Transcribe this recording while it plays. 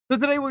So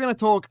today we're going to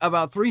talk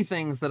about three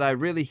things that I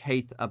really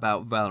hate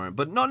about Valorant,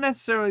 but not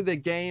necessarily the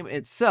game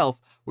itself.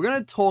 We're going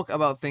to talk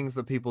about things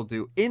that people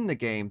do in the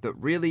game that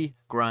really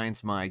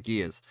grinds my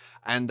gears.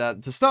 And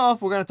to start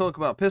off, we're going to talk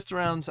about pistol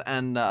rounds,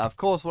 and of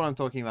course what I'm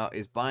talking about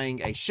is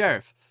buying a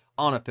sheriff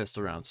on a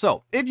pistol round.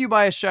 So if you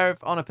buy a sheriff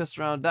on a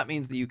pistol round, that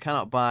means that you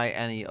cannot buy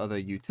any other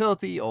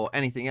utility or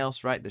anything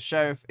else, right? The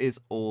sheriff is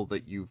all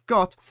that you've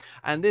got,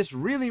 and this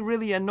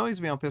really annoys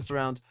me on pistol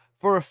rounds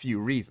for a few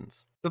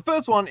reasons. The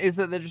first one is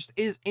that there just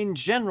is, in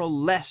general,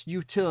 less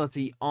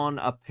utility on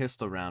a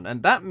pistol round.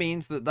 And that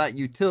means that that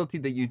utility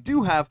that you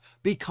do have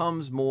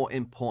becomes more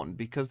important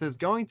because there's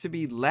going to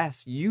be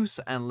less use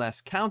and less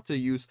counter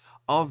use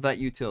of that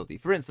utility.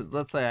 For instance,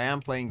 let's say I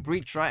am playing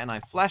Breach, right, and I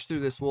flash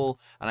through this wall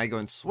and I go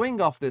and swing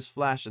off this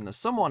flash, and there's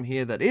someone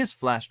here that is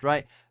flashed,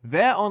 right?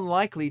 They're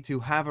unlikely to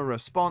have a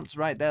response,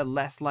 right? They're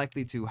less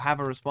likely to have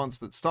a response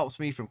that stops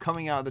me from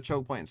coming out of the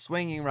choke point and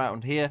swinging right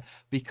on here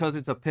because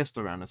it's a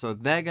pistol round. And so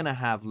they're going to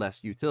have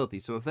less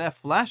utility. So if they're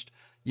flashed,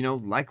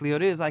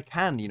 likelihood is I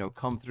can,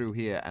 come through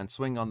here and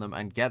swing on them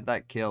and get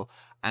that kill.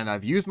 And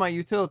I've used my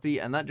utility,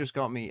 and that just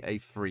got me a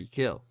free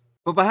kill.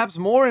 But perhaps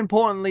more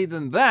importantly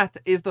than that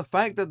is the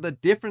fact that the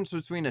difference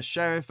between a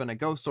sheriff and a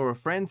ghost or a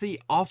frenzy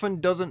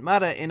often doesn't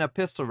matter in a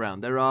pistol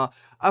round. There are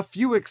a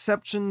few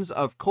exceptions,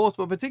 of course,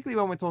 but particularly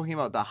when we're talking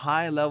about the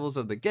high levels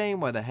of the game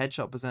where the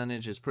headshot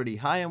percentage is pretty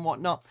high and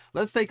whatnot.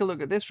 Let's take a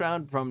look at this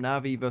round from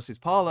Navi versus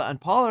Parlor,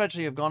 and Parlor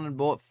actually have gone and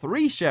bought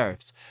 3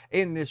 sheriffs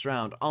in this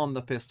round on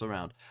the pistol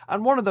round.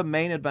 And one of the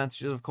main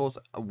advantages, of course,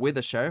 with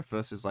a sheriff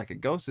versus like a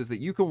ghost is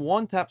that you can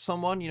one-tap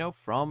someone,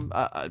 from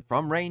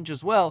range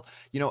as well,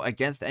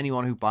 against anyone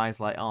who buys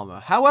light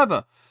armor.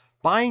 However,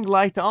 buying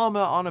light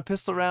armor on a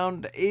pistol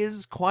round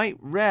is quite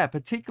rare,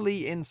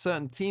 particularly in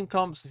certain team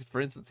comps.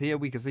 For instance, here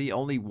we can see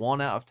only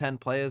 1 out of 10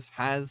 players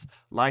has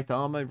light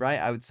armor, right?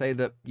 I would say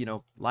that,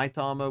 light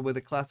armor with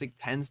a classic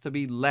tends to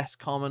be less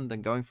common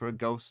than going for a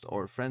ghost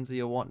or a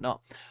frenzy or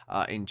whatnot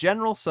in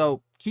general.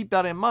 So keep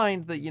that in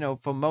mind that,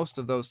 for most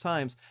of those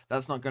times,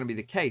 that's not going to be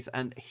the case.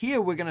 And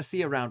here we're going to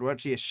see a round where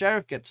actually a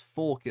sheriff gets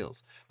 4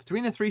 kills.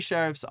 Between the 3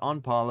 sheriffs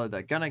on Parlor,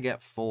 they're going to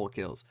get 4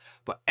 kills.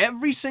 But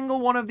every single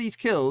one of these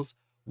kills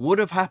would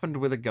have happened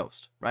with a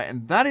ghost, right?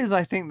 And that is,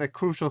 I think, the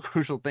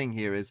crucial thing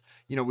here is,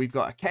 we've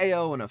got a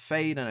KO and a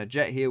fade and a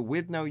jet here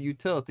with no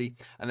utility,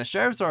 and the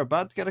sheriffs are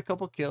about to get a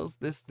couple kills.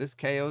 This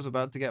KO is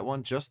about to get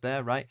one just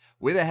there, right?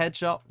 With a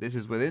headshot. This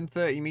is within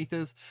 30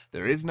 meters.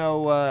 There is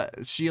no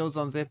shields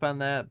on Zipan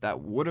there. That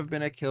would have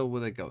been a kill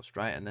with a ghost,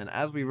 right? And then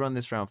as we run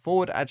this round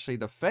forward, actually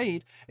the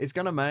fade is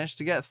going to manage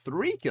to get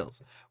 3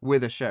 kills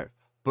with a sheriff.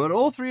 But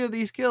all 3 of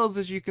these kills,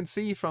 as you can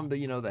see from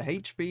the, the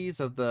HPs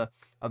of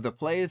the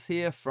players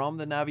here, from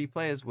the Navi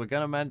players, we're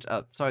going to manage,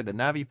 the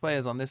Navi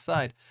players on this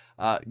side,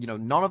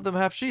 none of them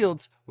have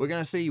shields. We're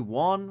going to see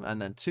 1 and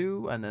then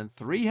 2 and then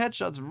 3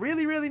 headshots.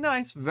 Really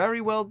nice.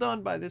 Very well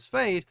done by this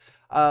fade.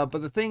 But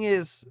the thing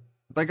is,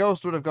 the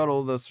ghost would have got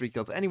all those 3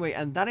 kills anyway,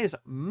 and that is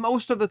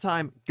most of the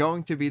time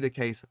going to be the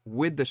case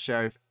with the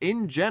sheriff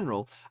in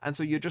general. And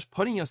so you're just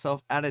putting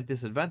yourself at a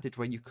disadvantage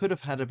where you could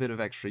have had a bit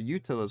of extra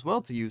util as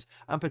well to use,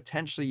 and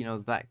potentially,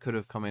 that could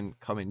have come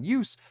in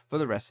use for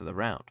the rest of the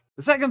round.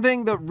 The second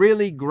thing that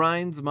really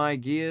grinds my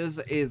gears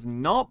is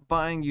not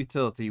buying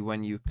utility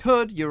when you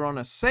could. You're on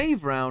a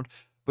save round,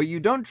 but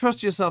you don't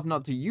trust yourself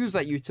not to use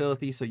that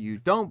utility, so you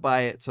don't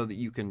buy it so that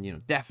you can,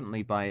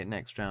 definitely buy it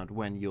next round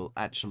when you'll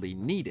actually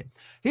need it.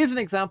 Here's an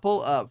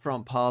example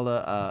from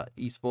Parlor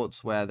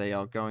Esports where they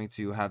are going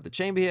to have the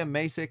chamber here,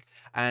 Masic,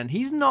 and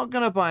he's not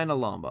going to buy an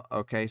alarm,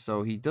 okay?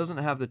 So he doesn't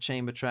have the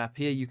chamber trap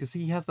here. You can see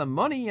he has the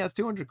money. He has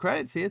 200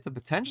 credits here to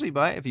potentially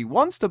buy it if he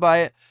wants to buy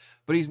it,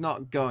 but he's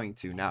not going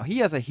to. Now, he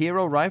has a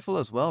hero rifle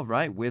as well,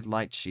 right, with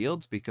light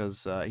shields,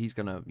 because he's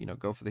going to,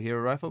 go for the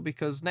hero rifle,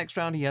 because next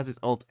round he has his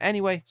ult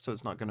anyway, so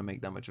it's not going to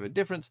make that much of a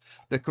difference.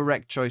 The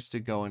correct choice to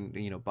go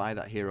and, buy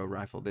that hero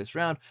rifle this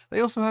round.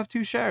 They also have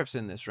 2 sheriffs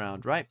in this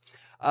round, right?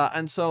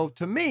 And so,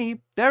 to me,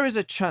 there is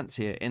a chance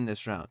here in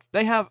this round.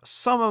 They have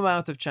some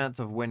amount of chance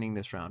of winning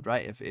this round,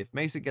 right? If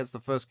Masic gets the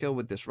first kill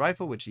with this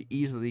rifle, which he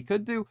easily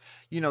could do,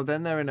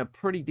 then they're in a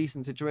pretty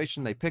decent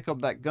situation. They pick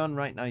up that gun.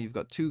 Right now, you've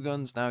got 2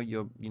 guns. Now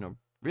you're,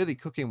 really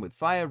cooking with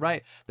fire,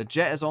 right? The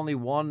jet is only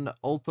 1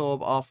 ult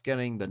orb off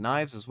getting the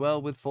knives as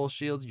well with full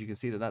shields. You can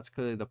see that that's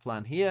clearly the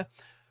plan here.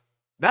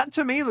 That,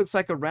 to me, looks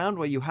like a round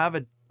where you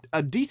have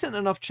a decent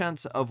enough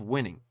chance of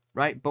winning,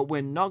 right? But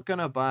we're not going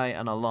to buy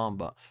an alarm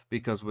bot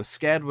because we're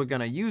scared we're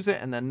going to use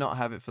it and then not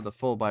have it for the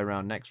full buy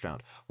round next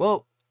round.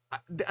 Well,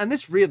 and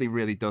this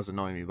really does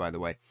annoy me, by the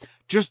way.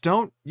 Just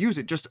don't use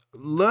it. Just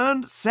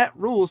learn set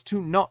rules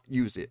to not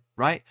use it,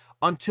 right?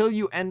 Until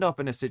you end up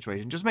in a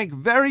situation. Just make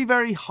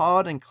very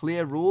hard and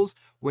clear rules.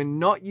 We're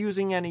not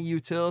using any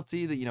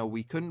utility that,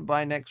 we couldn't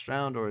buy next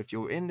round, or if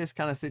you're in this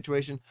kind of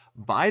situation,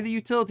 buy the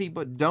utility,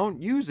 but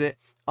don't use it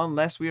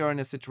unless we are in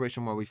a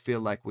situation where we feel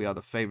like we are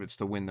the favorites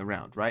to win the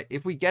round, right?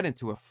 If we get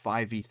into a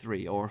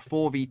 5v3 or a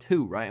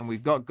 4v2, right, and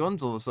we've got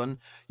guns all of a sudden,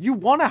 you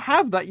want to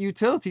have that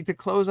utility to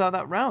close out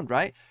that round,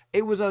 right?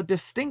 It was a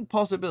distinct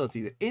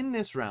possibility that in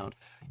this round,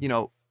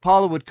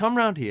 Parler would come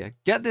around here,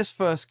 get this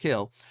first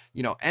kill,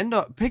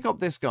 pick up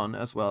this gun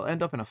as well,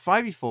 end up in a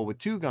 5v4 with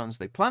 2 guns.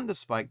 They plant the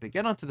spike, they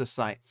get onto the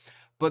site,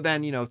 but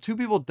then, 2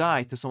 people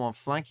die to someone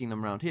flanking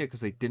them around here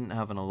because they didn't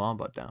have an alarm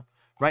bot down,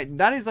 right?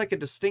 That is like a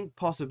distinct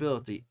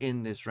possibility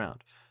in this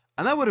round.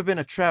 And that would have been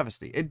a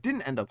travesty. It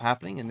didn't end up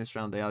happening in this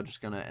round. They are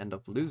just going to end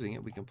up losing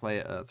it. We can play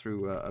it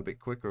through a bit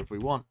quicker if we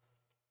want.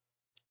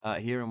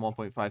 Here in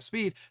 1.5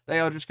 speed, they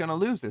are just going to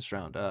lose this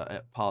round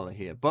at Parler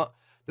here. But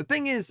the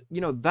thing is,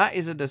 that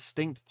is a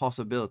distinct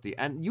possibility.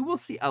 And you will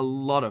see a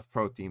lot of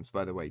pro teams,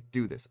 by the way,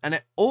 do this. And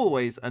it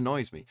always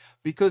annoys me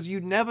because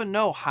you never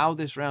know how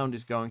this round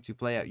is going to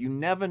play out. You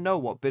never know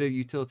what bit of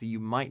utility you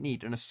might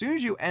need. And as soon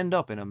as you end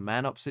up in a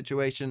man-up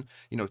situation,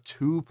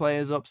 2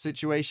 players up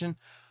situation,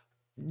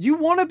 you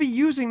want to be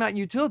using that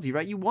utility,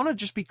 right? You want to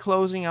just be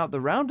closing out the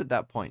round at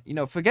that point.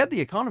 Forget the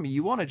economy.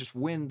 You want to just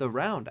win the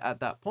round at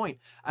that point.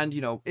 And,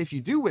 if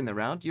you do win the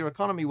round, your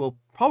economy will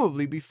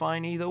probably be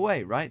fine either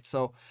way, right?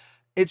 So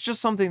it's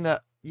just something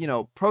that,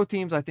 pro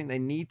teams, I think they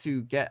need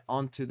to get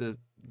onto the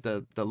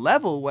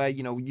level where,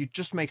 you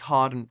just make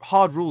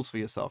hard rules for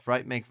yourself,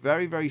 right? Make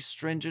very, very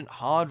stringent,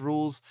 hard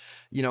rules,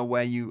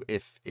 where you,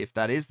 if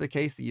that is the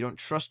case, that you don't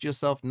trust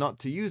yourself not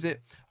to use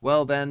it,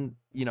 well, then,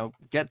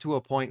 get to a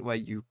point where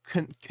you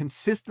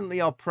consistently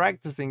are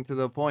practicing to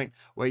the point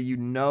where you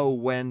know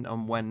when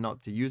and when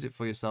not to use it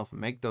for yourself, and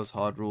make those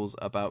hard rules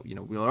about,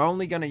 we're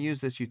only going to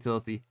use this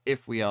utility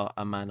if we are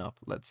a man up,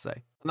 let's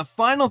say. And the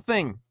final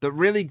thing that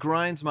really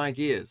grinds my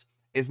gears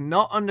is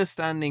not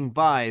understanding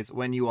buys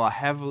when you are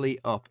heavily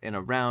up in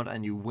a round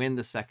and you win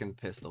the second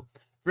pistol.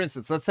 For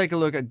instance, let's take a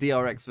look at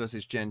DRX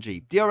versus Gen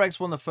G. DRX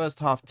won the first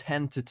half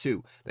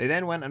 10-2. They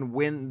then went and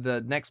win the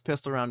next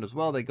pistol round as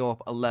well. They go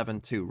up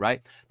 11-2,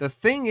 right? The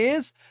thing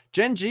is,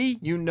 Gen G,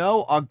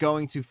 are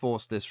going to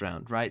force this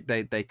round, right?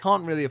 They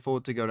can't really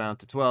afford to go down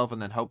to 12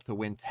 and then hope to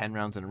win 10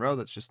 rounds in a row.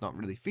 That's just not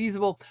really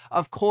feasible.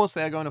 Of course,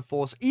 they're going to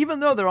force, even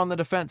though they're on the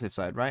defensive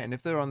side, right? And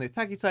if they're on the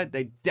attacking side,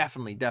 they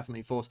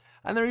definitely force.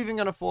 And they're even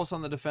going to force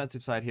on the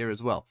defensive side here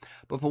as well.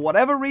 But for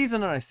whatever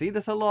reason, and I see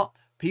this a lot,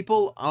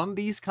 people on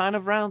these kind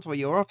of rounds where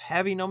you're up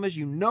heavy numbers,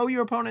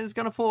 your opponent is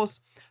going to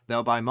force,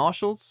 they'll buy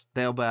marshals,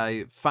 they'll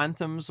buy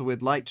phantoms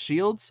with light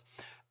shields,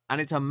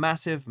 and it's a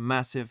massive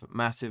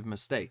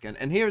mistake.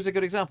 And here is a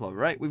good example of it,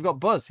 right? We've got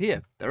Buzz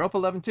here. They're up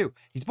 11-2.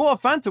 He's bought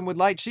a phantom with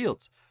light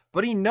shields,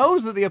 but he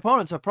knows that the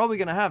opponents are probably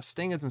going to have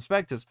stingers and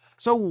specters.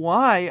 So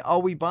why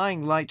are we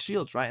buying light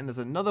shields, right? And there's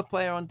another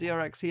player on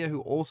DRX here who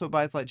also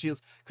buys light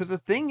shields, because the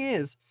thing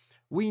is,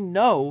 we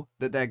know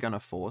that they're going to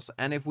force,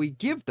 and if we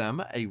give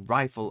them a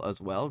rifle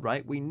as well,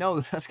 right, we know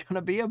that that's going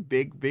to be a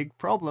big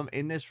problem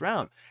in this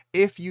round.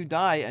 If you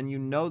die and you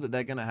know that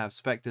they're going to have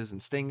specters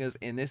and stingers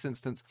in this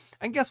instance,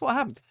 and guess what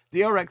happens?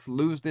 DRX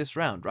lose this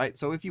round, right?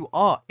 So if you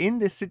are in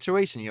this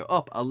situation, you're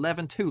up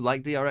 11-2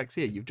 like DRX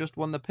here, you've just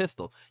won the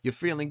pistol, you're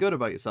feeling good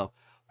about yourself,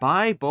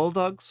 buy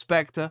Bulldog,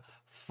 Spectre,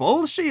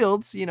 full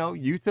shields,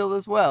 util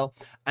as well,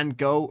 and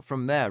go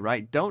from there,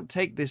 right? Don't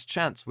take this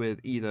chance with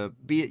either,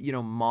 be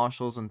it,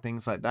 marshals and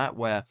things like that,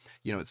 where,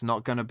 it's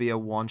not going to be a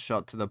one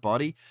shot to the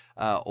body,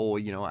 or,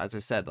 as I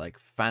said, like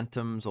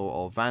phantoms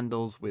or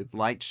vandals with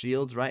light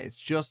shields, right? It's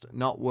just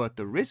not worth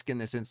the risk in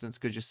this instance,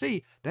 because you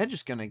see, they're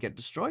just going to get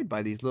destroyed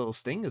by these little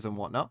stingers and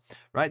whatnot,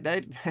 right?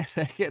 They're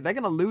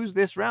going to lose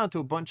this round to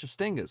a bunch of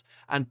stingers,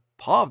 and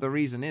part of the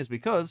reason is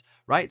because,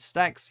 right,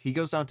 Stacks, he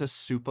goes down to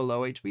super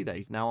low HP there.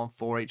 He's now on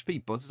 4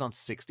 HP. Buzz is on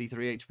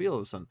 63 HP all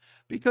of a sudden,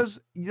 because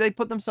they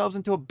put themselves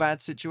into a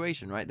bad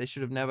situation, right? They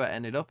should have never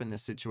ended up in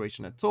this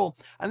situation at all.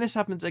 And this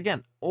happens,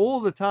 again, all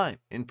the time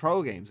in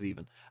pro games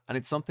even. And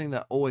it's something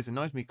that always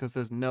annoys me, because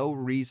there's no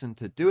reason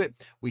to do it.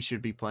 We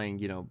should be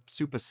playing,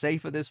 super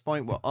safe at this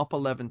point. We're up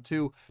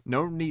 11-2.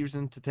 No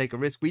reason to take a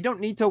risk. We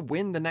don't need to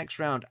win the next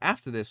round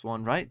after this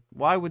one, right?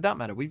 Why would that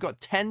matter? We've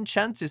got 10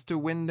 chances to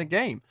win the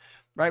game.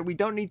 Right, we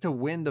don't need to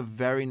win the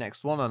very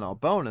next one on our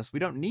bonus. We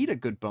don't need a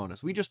good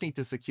bonus. We just need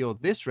to secure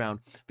this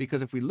round,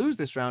 because if we lose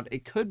this round,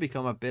 it could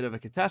become a bit of a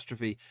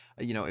catastrophe,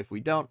 if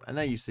we don't. And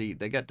there you see,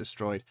 they get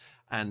destroyed,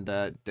 and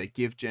they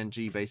give Gen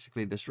G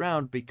basically this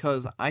round,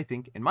 because I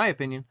think, in my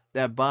opinion,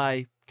 their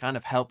buy kind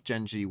of helped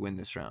Gen G win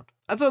this round.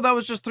 And so that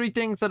was just 3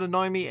 things that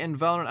annoy me in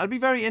Valorant. I'd be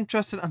very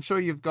interested. I'm sure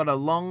you've got a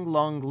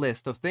long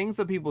list of things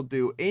that people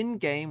do in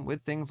game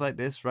with things like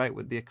this, right?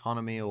 With the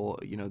economy, or,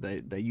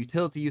 the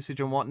utility usage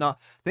and whatnot.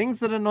 Things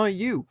that annoy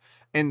you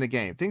in the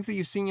game. Things that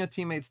you've seen your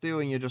teammates do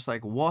and you're just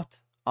like, what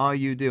are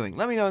you doing?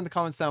 Let me know in the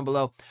comments down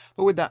below.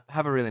 But with that,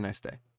 have a really nice day.